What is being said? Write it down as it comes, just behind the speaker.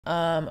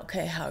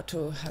Okay, how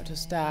to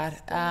start?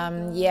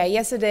 Yeah,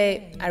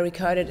 yesterday I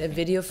recorded a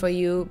video for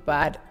you,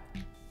 but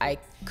I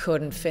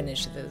couldn't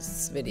finish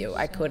this video.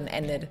 I couldn't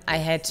end it.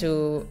 I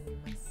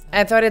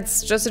thought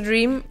it's just a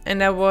dream,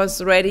 and I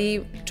was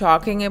ready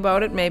talking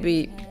about it.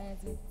 Maybe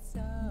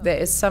there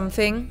is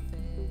something.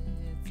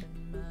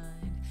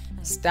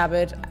 Stop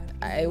it.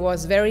 I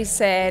was very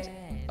sad,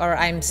 or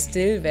I'm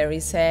still very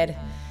sad,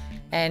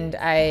 and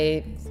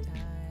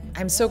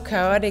I'm so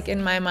chaotic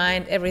in my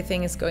mind.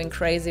 Everything is going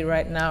crazy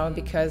right now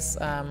because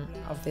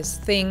of this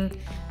thing.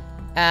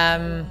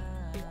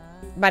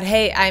 But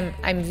hey,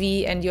 I'm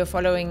V, and you're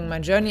following my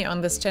journey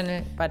on this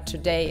channel. But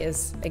today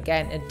is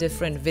again a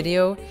different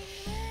video.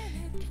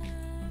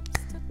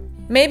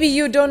 Maybe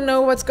you don't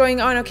know what's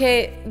going on.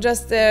 Okay,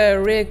 just a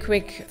real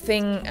quick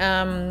thing.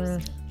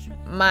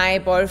 My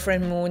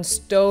boyfriend Moon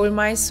stole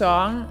my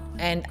song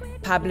and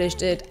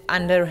published it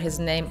under his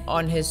name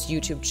on his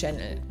YouTube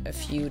channel a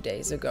few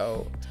days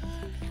ago.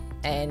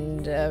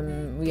 And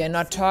we are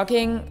not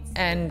talking,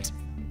 and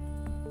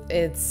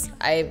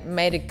I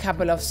made a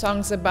couple of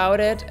songs about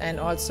it, and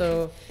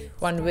also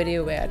one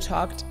video where I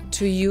talked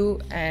to you,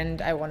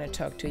 and I want to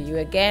talk to you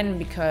again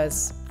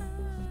because,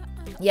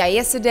 yeah,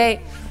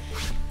 yesterday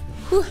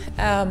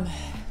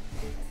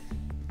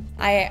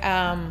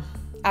I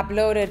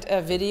uploaded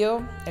a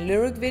video, a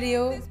lyric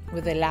video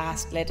with the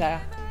last letter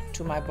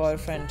to my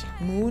boyfriend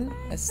Moon.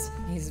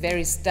 He's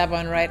very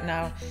stubborn right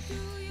now.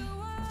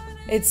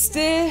 It's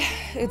still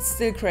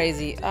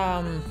crazy.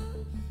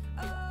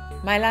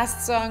 My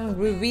last song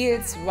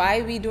reveals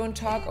why we don't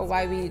talk, or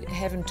why we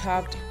haven't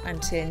talked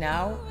until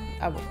now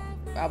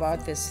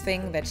about this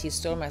thing that he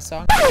stole my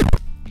song.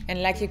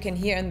 And like you can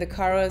hear in the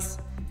chorus,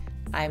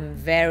 I'm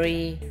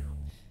very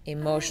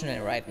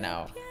emotional right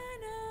now.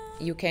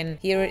 You can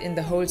hear it in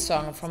the whole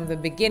song, from the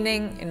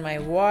beginning, in my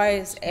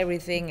voice,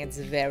 everything. It's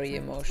very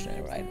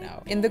emotional right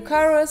now. In the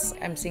chorus,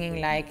 I'm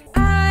singing like,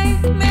 I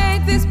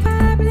make this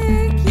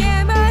public,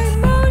 yeah, my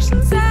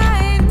emotions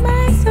are in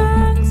my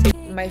songs.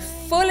 My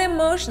full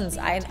emotions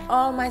are in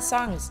all my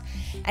songs.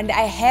 And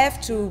I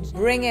have to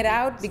bring it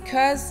out,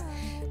 because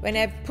when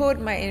I put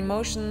my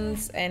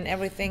emotions and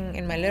everything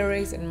in my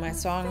lyrics and my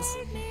songs,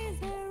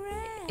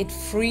 it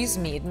frees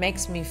me, it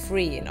makes me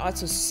free, and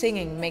also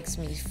singing makes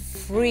me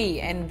free,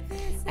 and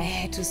I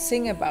had to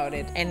sing about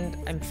it, and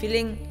I'm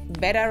feeling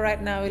better right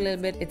now a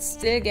little bit. It's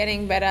still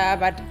getting better,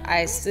 but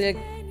I still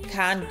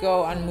can't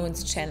go on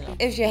Moon's channel.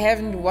 If you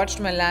haven't watched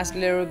my last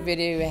lyric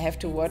video, you have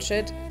to watch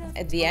it.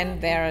 At the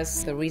end there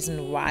is the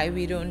reason why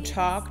we don't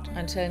talk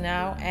until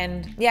now,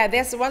 and yeah,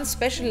 there's one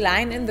special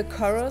line in the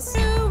chorus.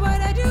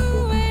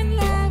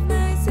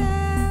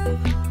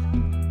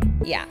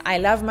 Yeah, I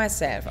love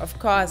myself, of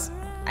course.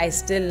 I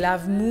still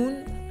love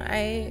Moon,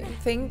 I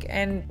think,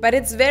 but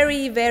it's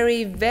very,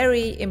 very,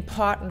 very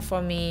important for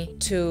me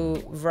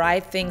to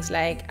write things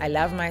like I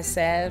love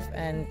myself,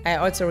 and I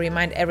also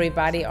remind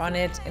everybody on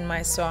it in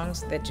my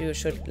songs that you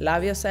should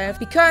love yourself,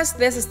 because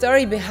there's a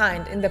story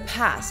behind. In the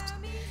past,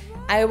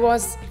 I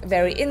was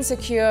very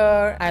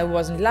insecure, I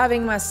wasn't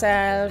loving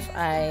myself,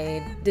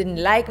 I didn't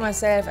like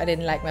myself, I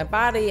didn't like my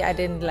body, I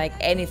didn't like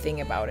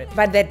anything about it.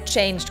 But that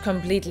changed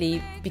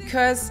completely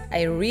because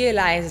I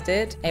realized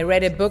it. I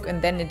read a book,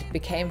 and then it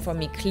became for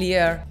me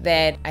clear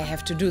that I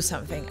have to do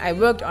something. I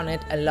worked on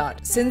it a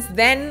lot. Since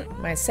then,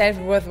 my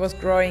self-worth was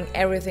growing,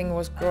 everything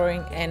was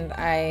growing, and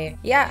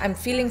I'm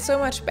feeling so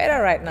much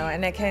better right now,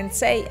 and I can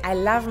say I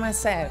love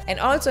myself.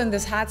 And also in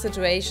these hard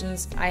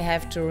situations, I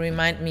have to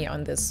remind me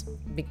on this,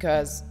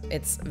 because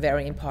it's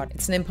very important.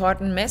 It's an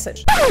important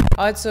message.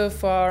 Also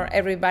for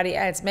everybody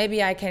else.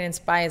 Maybe I can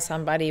inspire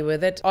somebody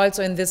with it.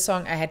 Also in this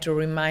song, I had to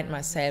remind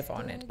myself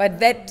on it. But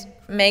that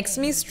makes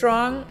me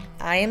strong.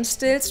 I am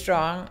still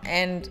strong,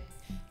 and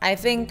I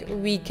think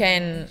we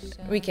can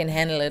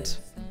handle it.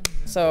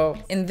 So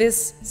in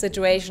this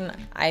situation,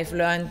 I've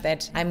learned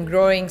that I'm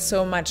growing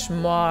so much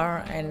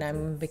more, and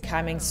I'm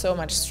becoming so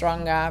much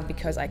stronger,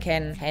 because I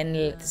can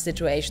handle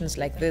situations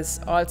like this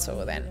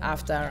also then,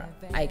 after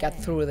I got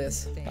through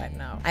this right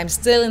now. I'm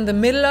still in the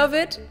middle of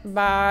it,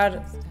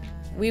 but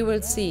we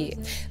will see.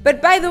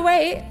 But by the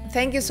way,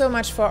 thank you so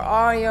much for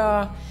all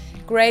your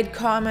great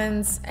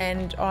comments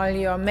and all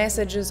your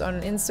messages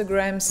on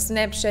Instagram,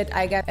 Snapchat.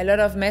 I got a lot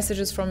of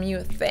messages from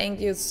you. Thank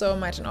you so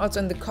much. And also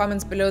in the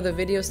comments below the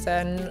videos,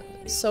 there are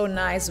so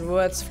nice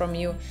words from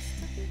you.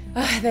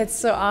 Oh, that's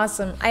so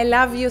awesome. I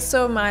love you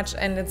so much,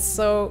 and it's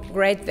so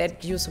great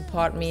that you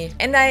support me.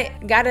 And I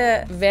got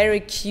a very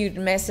cute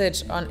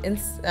message on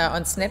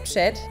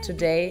Snapchat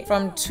today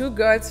from two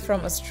girls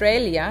from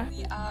Australia.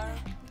 We are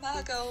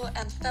Margot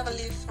and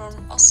family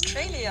from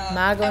Australia.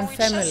 Margot and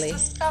family. We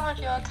just discovered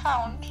your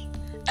account,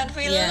 and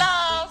we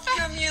love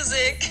your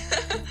music.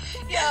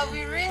 Yeah,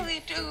 we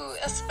really do.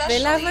 Especially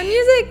they love my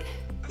music.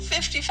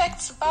 50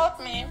 Facts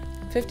About Me.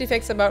 50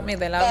 Facts About Me,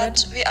 they love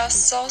it. But we are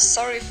so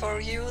sorry for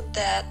you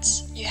that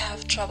you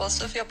have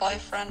troubles with your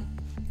boyfriend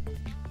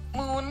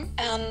Moon,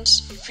 and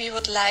we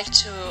would like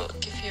to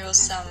give you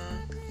some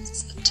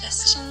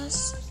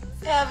suggestions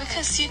Yeah,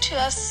 because you two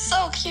are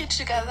so cute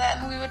together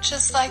and we would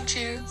just like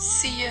to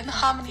see you in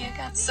harmony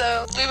again.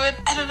 So we would,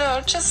 I don't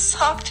know, just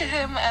talk to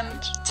him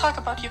and talk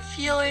about your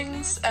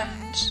feelings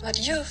and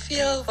what you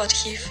feel, what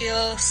he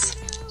feels,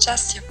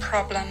 just your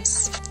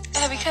problems.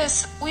 Yeah,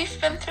 because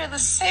we've been through the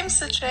same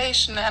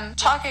situation and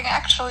talking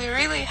actually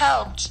really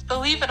helped,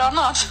 believe it or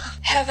not.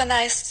 Have a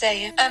nice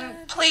day.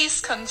 And please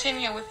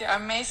continue with your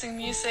amazing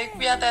music.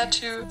 We are there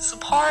to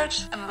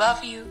support and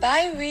love you.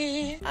 Bye,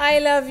 Wee. I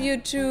love you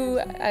too.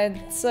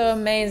 It's so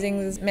amazing,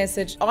 this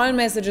message. All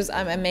messages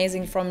are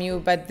amazing from you,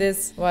 but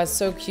this was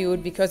so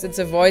cute because it's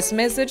a voice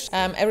message.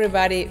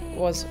 Everybody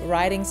was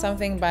writing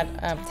something, but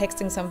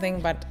texting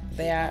something, but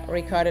they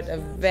recorded a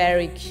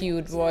very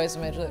cute voice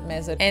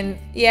message. And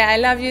yeah, I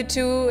love you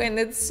too, and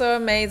it's so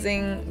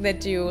amazing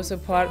that you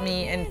support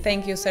me, and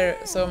thank you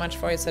so much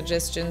for your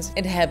suggestions.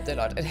 It helped a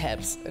lot. It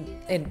helps.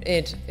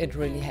 It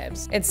really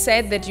helps. It's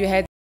sad that you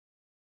had...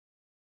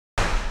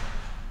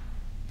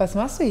 Was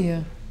machst du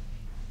hier?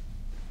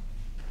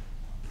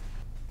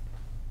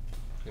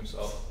 Nimm's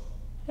auf.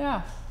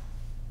 Ja.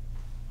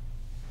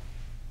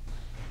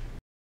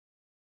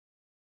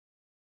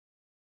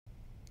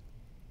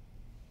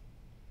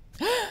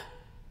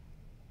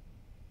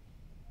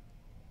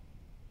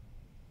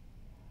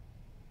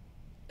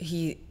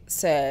 He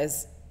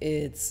says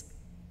it's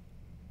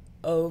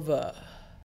over.